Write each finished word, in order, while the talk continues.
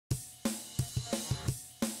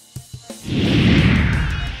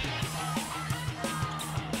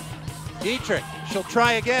Dietrich, she'll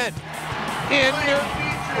try again. In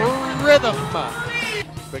rhythm.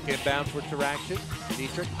 Quick inbound for Taraction.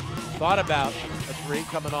 Dietrich thought about a three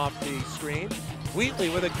coming off the screen. Wheatley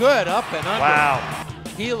with a good up and under. Wow.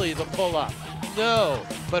 Healy the pull up. No,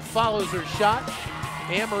 but follows her shot.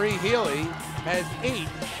 Anne-Marie Healy has 8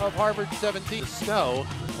 of Harvard's 17. Snow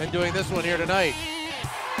and doing this one here tonight.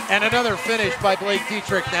 And another finish by Blake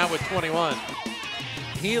Dietrich now with 21.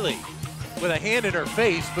 Healy with a hand in her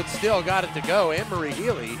face, but still got it to go. Anne-Marie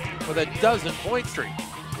Healy with a 12-point streak.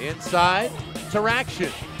 Inside,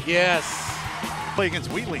 Taraction. Yes. Play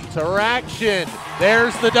against Wheatley. Taraction.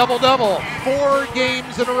 There's the double-double. 4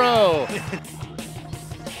 games in a row.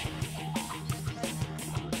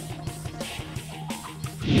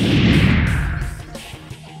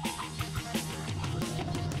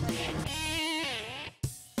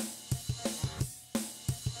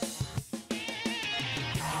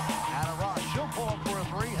 She'll pull up for a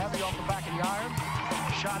three, heavy off the back of the iron.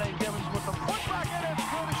 Sade Gibbons with the put back in, it's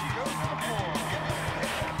good as she goes to the floor.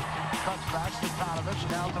 Cuts back to Panovich,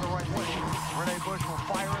 down to the right wing. Renee Bush will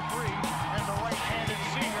fire a three, and the right-handed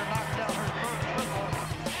senior knocks down her third triple.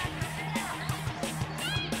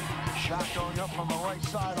 Shot going up from the right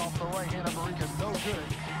side off the right hand of Marika, no good.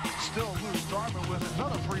 Still loose. Dartmouth with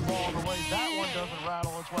another free ball on the way. That one doesn't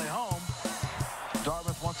rattle its way home.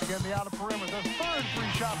 Dartmouth once again the outer perimeter. Their third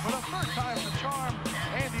free shot for the third time the charm.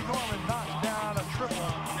 Andy Norman knocks down a triple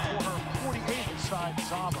for her 48th side.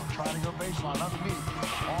 Zaba trying to go baseline underneath.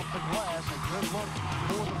 Off the glass. A good look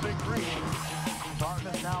for the big green.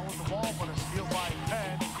 Dartmouth now with the ball, but a steal by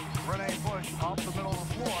Penn. Renee Bush off the middle of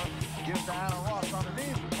the floor. Gives to Anna Ross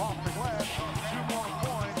underneath. Off the glass. 2 more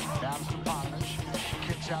points. Down to Panovich.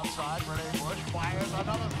 Kicks outside. Renee Bush fires.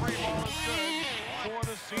 Another free ball is good for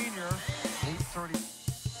the senior. 8:30.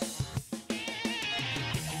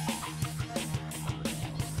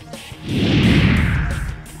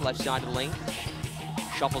 Left side of the lane.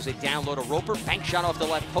 Shuffles it down low to Roper. Bank shot off the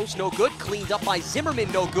left post. No good. Cleaned up by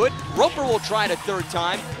Zimmerman. No good. Roper will try it a third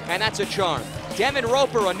time, and that's a charm. Devin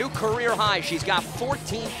Roper, a new career high. She's got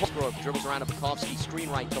 14 points. Dribbles around to Bukowski. Screen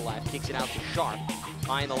right to left. Kicks it out to Sharp.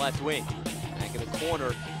 High in the left wing. Back in the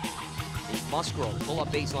corner is Musgrove. Pull up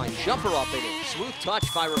baseline. Jumper up in it. Smooth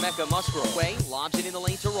touch by Rebecca Musgrove. Way, lobs it in the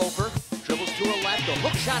lane to Roper. Dribbles to her left. A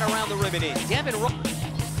hook shot around the ribbon in. Devin Roper.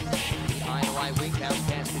 High in the right wing. Bounce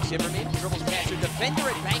pass to Zimmerman. Dribbles past her defender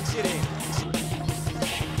and banks it in.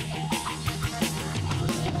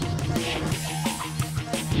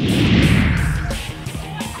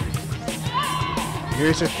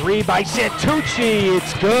 Here's a three by Santucci.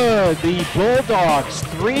 It's good. The Bulldogs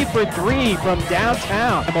 3 for 3 from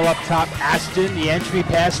downtown. Up top, Aston. The entry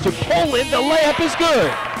pass to Poland. The layup is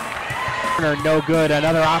good. No good.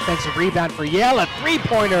 Another offensive rebound for Yale. A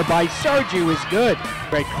three-pointer by Sergiu is good.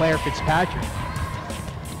 Great Claire Fitzpatrick.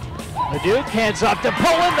 Leduc hands up to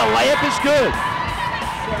Poland. The layup is good.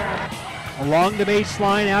 Along the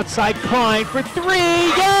baseline, outside Klein for 3.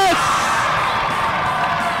 Yes!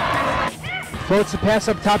 Floats the pass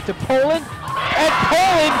up top to Poland, and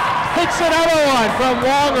Poland hits another one from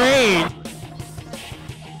long range.